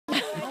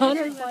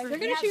Hunter's like, they're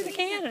going to shoot the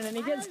cannon, and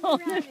he gets on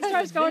and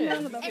starts going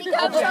down to the... And he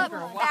comes up,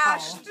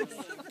 Ash.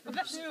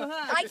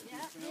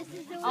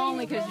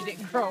 Only because you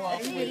didn't grow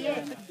up.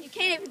 You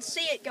can't even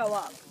see it go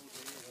up.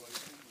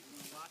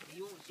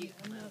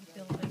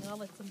 I'll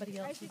let somebody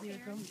else use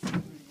them.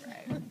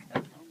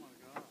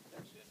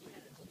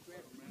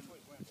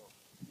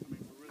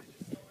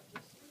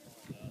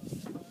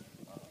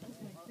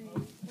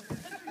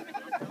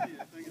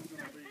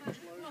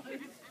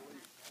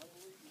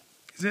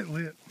 Is it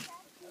lit?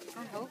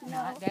 I hope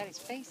not. Daddy's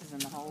face is in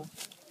the hole.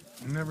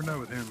 You never know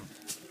with him.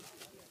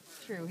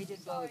 True, he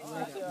did blow his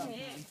leg up. All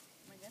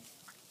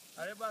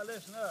right, everybody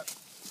listen up.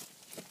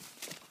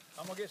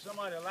 I'm going to get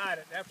somebody to light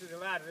it. After they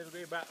light it, it'll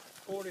be about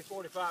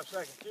 40-45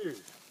 second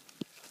fuse.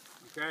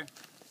 Okay?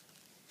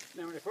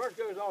 Now, when it first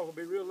goes off, it'll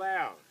be real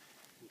loud.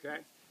 Okay?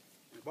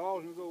 And the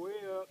ball's going to go way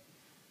up,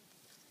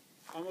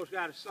 almost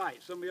out of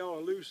sight. Some of y'all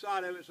will lose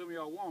sight of it, some of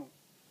y'all won't.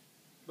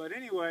 But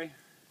anyway,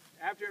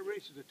 after it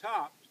reaches the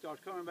top, it starts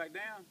coming back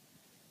down,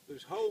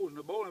 those holes in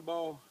the bowling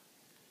ball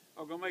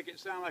are going to make it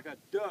sound like a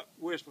duck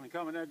whistling,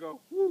 coming there and go,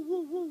 woo,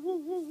 woo, woo, woo,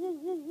 woo, woo,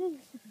 woo, woo.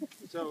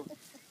 So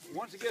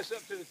once it gets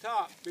up to the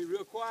top, be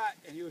real quiet,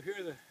 and you'll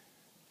hear the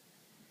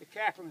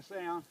cackling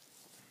sound.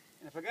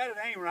 And if I got it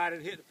aimed right,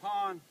 it'll hit the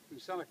pond,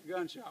 and sound like a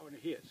gunshot when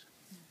it hits.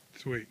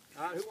 Sweet.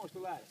 All right, who wants to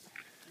light it?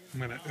 I'm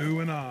going to ooh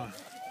and ah.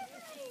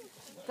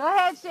 Go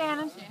ahead,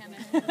 Shannon.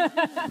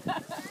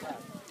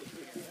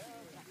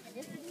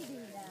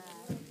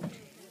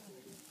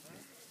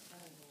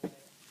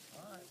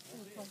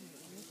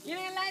 You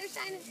need a lighter,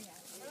 Shannon?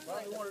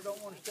 Probably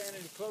don't want to stand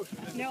any closer.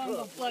 No, I'm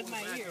going to plug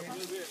my ear. A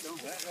little bit,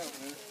 don't back up,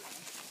 man.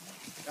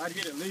 I'd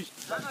get at least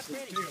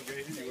 16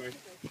 gauge anyway.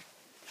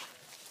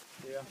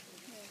 Yeah.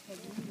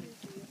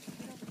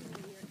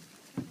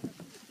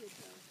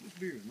 This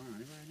beer is mine,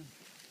 right now.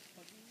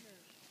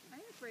 I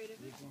ain't afraid of it.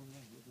 It's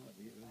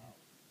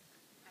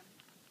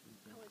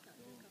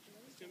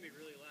gonna be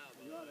really loud.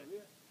 It's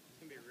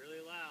gonna be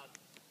really loud.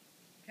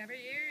 Cover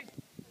your ears.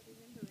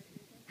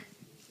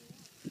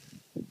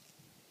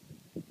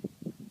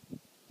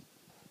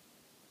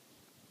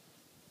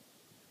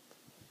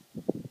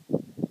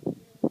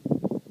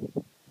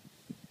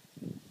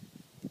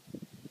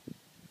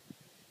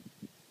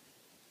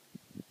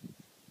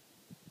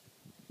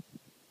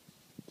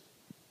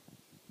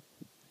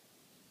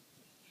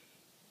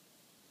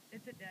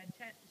 It's it, Dad.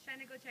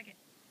 Shana, go check it.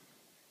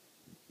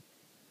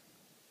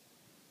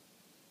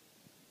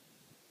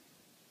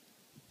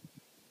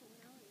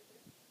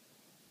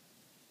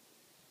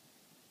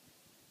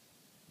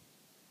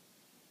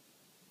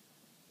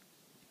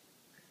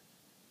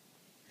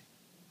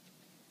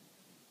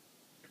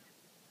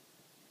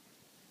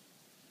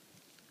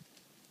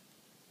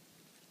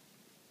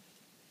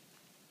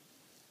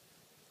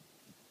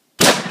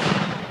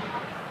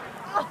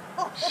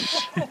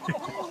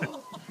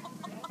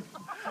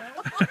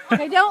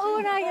 Hey, don't ooh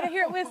and I gotta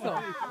hear it whistle.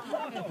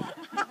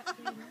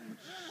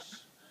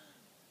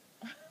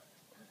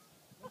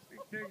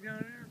 Take down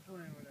an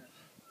airplane with that.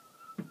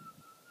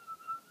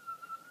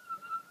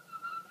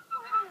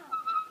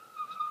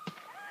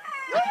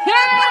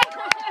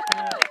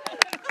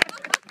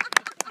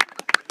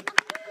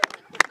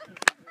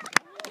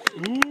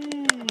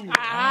 Ooh.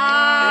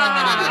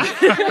 Ah.